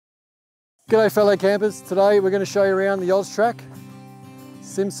G'day fellow campers, today we're going to show you around the Austrack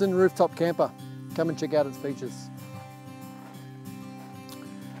Simpson Rooftop Camper. Come and check out its features.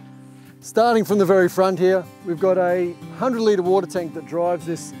 Starting from the very front here, we've got a 100 litre water tank that drives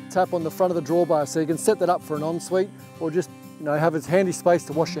this tap on the front of the drawbar, so you can set that up for an ensuite or just have its handy space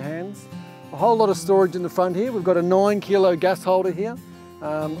to wash your hands. A whole lot of storage in the front here. We've got a 9 kilo gas holder here.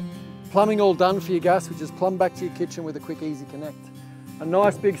 Plumbing all done for your gas, which is plumbed back to your kitchen with a quick easy connect. A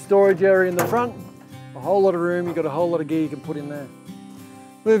nice big storage area in the front, a whole lot of room, you've got a whole lot of gear you can put in there.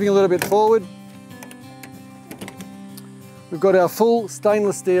 Moving a little bit forward, we've got our full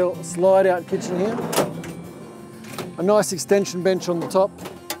stainless steel slide out kitchen here. A nice extension bench on the top,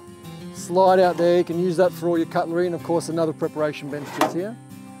 slide out there, you can use that for all your cutlery, and of course another preparation bench just here.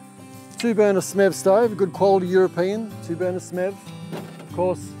 2-burner SMEV stove, a good quality European 2-burner SMEV. Of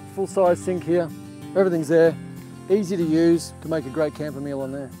course, full size sink here, everything's there. Easy to use, can make a great camper meal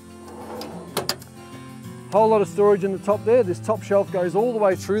on there. Whole lot of storage in the top there. This top shelf goes all the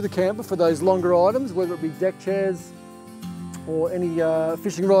way through the camper for those longer items, whether it be deck chairs or any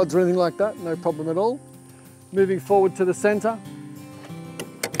fishing rods or anything like that, no problem at all. Moving forward to the centre,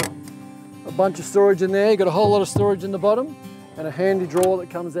 a bunch of storage in there. You've got a whole lot of storage in the bottom and a handy drawer that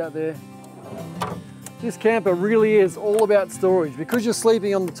comes out there. This camper really is all about storage. Because you're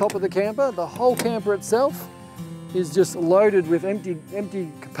sleeping on the top of the camper, the whole camper itself is just loaded with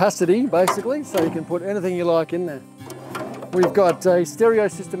empty capacity, basically, so you can put anything you like in there. We've got a stereo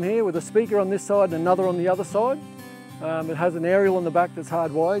system here with a speaker on this side and another on the other side. It has an aerial on the back that's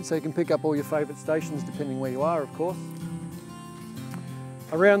hardwired, so you can pick up all your favourite stations depending where you are, of course.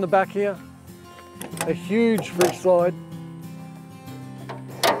 Around the back here, a huge fridge slide.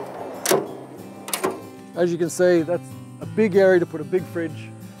 As you can see, that's a big area to put a big fridge.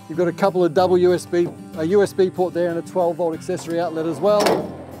 You've got a couple of double USB port there and a 12-volt accessory outlet as well.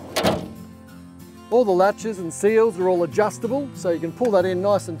 All the latches and seals are all adjustable, so you can pull that in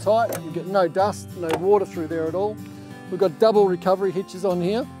nice and tight. You get no dust, no water through there at all. We've got double recovery hitches on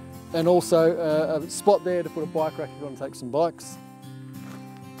here and also a spot there to put a bike rack if you want to take some bikes.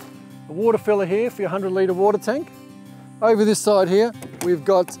 A water filler here for your 100 litre water tank. Over this side here, we've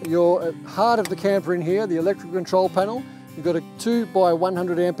got your heart of the camper in here, the electrical control panel. You've got a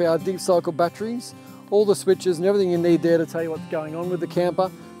 2x100 amp hour deep cycle batteries, all the switches and everything you need there to tell you what's going on with the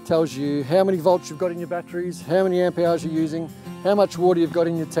camper. Tells you how many volts you've got in your batteries, how many amp hours you're using, how much water you've got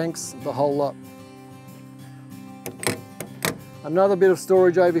in your tanks, the whole lot. Another bit of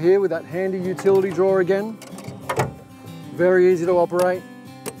storage over here with that handy utility drawer again. Very easy to operate.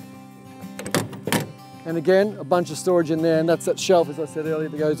 And again, a bunch of storage in there, and that's that shelf, as I said earlier,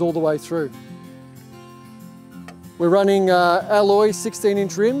 that goes all the way through. We're running alloy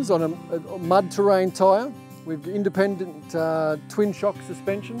 16-inch rims on a mud terrain tyre. We've independent twin shock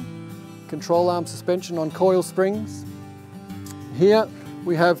suspension, control arm suspension on coil springs. Here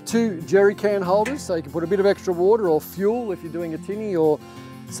we have 2 jerry can holders, so you can put a bit of extra water or fuel if you're doing a tinny or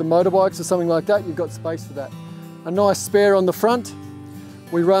some motorbikes or something like that. You've got space for that. A nice spare on the front.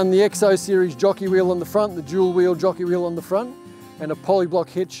 We run the XO series jockey wheel on the front, the dual wheel jockey wheel on the front, and a polyblock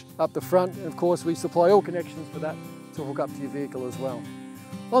hitch up the front. And of course, we supply all connections for that to hook up to your vehicle as well.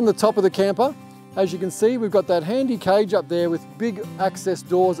 On the top of the camper, as you can see, we've got that handy cage up there with big access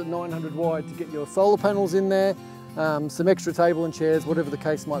doors at 900 wide to get your solar panels in there, some extra table and chairs, whatever the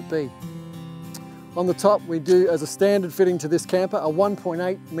case might be. On the top, we do, as a standard fitting to this camper, a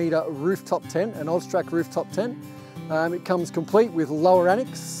 1.8 metre rooftop tent, an Austrack rooftop tent. It comes complete with lower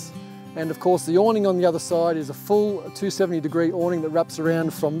annex, and of course the awning on the other side is a full 270-degree awning that wraps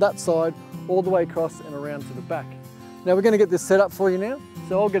around from that side all the way across and around to the back. Now we're going to get this set up for you now,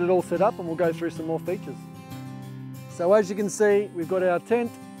 so I'll get it all set up and we'll go through some more features. So as you can see, we've got our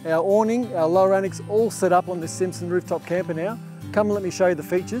tent, our awning, our lower annex all set up on this Simpson Rooftop Camper now. Come and let me show you the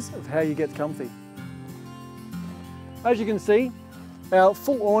features of how you get comfy. As you can see, our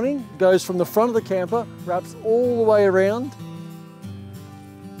full awning goes from the front of the camper, wraps all the way around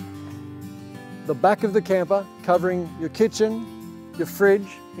the back of the camper, covering your kitchen, your fridge,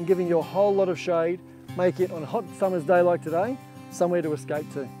 and giving you a whole lot of shade. Make it, on a hot summer's day like today, somewhere to escape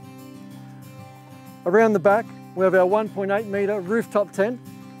to. Around the back, we have our 1.8 metre rooftop tent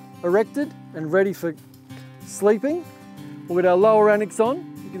erected and ready for sleeping. With our lower annex on,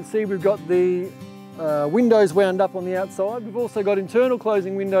 you can see we've got the windows wound up on the outside. We've also got internal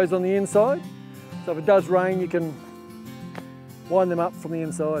closing windows on the inside, so if it does rain you can wind them up from the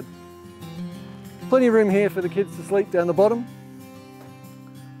inside. Plenty of room here for the kids to sleep down the bottom.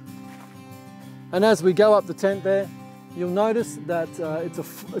 And as we go up the tent there, you'll notice that it's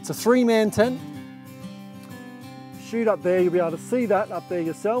a 3-man tent. Shoot up there, you'll be able to see that up there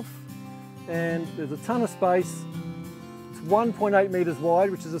yourself. and there's a ton of space. It's 1.8 metres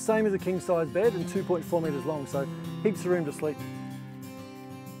wide, which is the same as a king size bed, and 2.4 metres long, so heaps of room to sleep.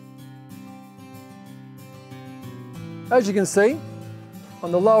 As you can see,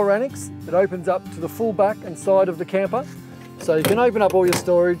 on the lower annex, it opens up to the full back and side of the camper. So you can open up all your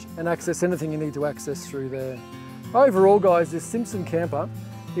storage and access anything you need to access through there. Overall, guys, this Simpson camper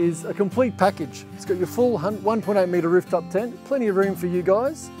is a complete package. It's got your full 1.8 metre rooftop tent, plenty of room for you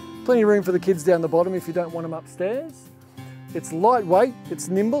guys, plenty of room for the kids down the bottom if you don't want them upstairs. It's lightweight, it's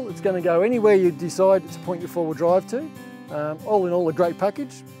nimble, it's going to go anywhere you decide to point your four-wheel drive to. All in all, a great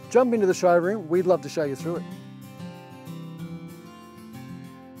package. Jump into the showroom, we'd love to show you through it.